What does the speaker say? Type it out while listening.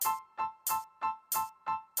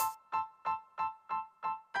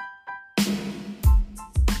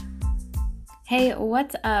Hey,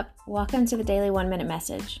 what's up? Welcome to the Daily 1 Minute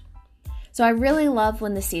Message. So I really love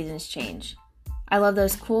when the seasons change. I love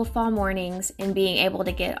those cool fall mornings and being able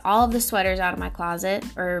to get all of the sweaters out of my closet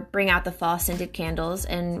or bring out the fall scented candles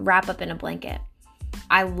and wrap up in a blanket.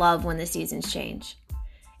 I love when the seasons change.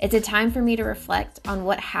 It's a time for me to reflect on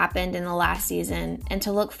what happened in the last season and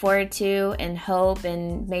to look forward to and hope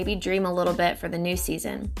and maybe dream a little bit for the new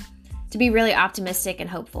season. To be really optimistic and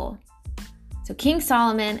hopeful. So King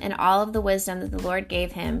Solomon and all of the wisdom that the Lord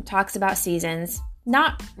gave him talks about seasons,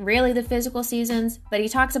 not really the physical seasons, but he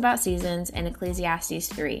talks about seasons in Ecclesiastes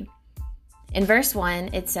 3. In verse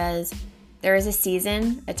 1, it says, "There is a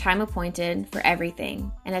season, a time appointed for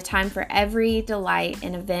everything, and a time for every delight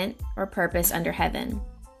and event or purpose under heaven."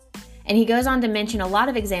 And he goes on to mention a lot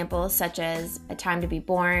of examples such as a time to be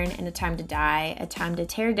born and a time to die, a time to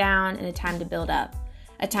tear down and a time to build up,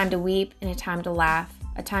 a time to weep and a time to laugh,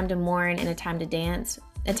 a time to mourn and a time to dance,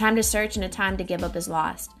 a time to search and a time to give up as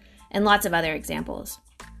lost, and lots of other examples.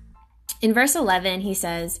 In verse 11, he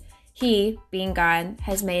says, "He, being God,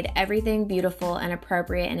 has made everything beautiful and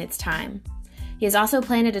appropriate in its time. He has also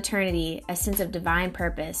planted eternity, a sense of divine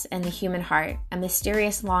purpose in the human heart, a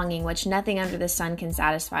mysterious longing which nothing under the sun can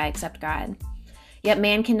satisfy except God. Yet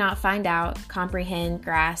man cannot find out, comprehend,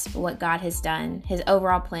 grasp what God has done, his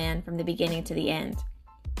overall plan from the beginning to the end."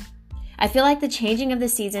 I feel like the changing of the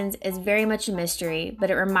seasons is very much a mystery,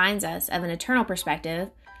 but it reminds us of an eternal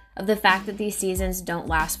perspective of the fact that these seasons don't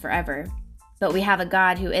last forever. But we have a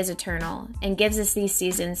God who is eternal and gives us these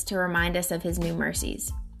seasons to remind us of his new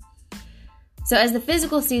mercies. So as the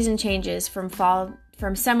physical season changes from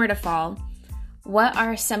summer to fall, what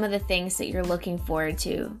are some of the things that you're looking forward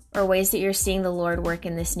to or ways that you're seeing the Lord work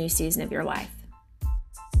in this new season of your life?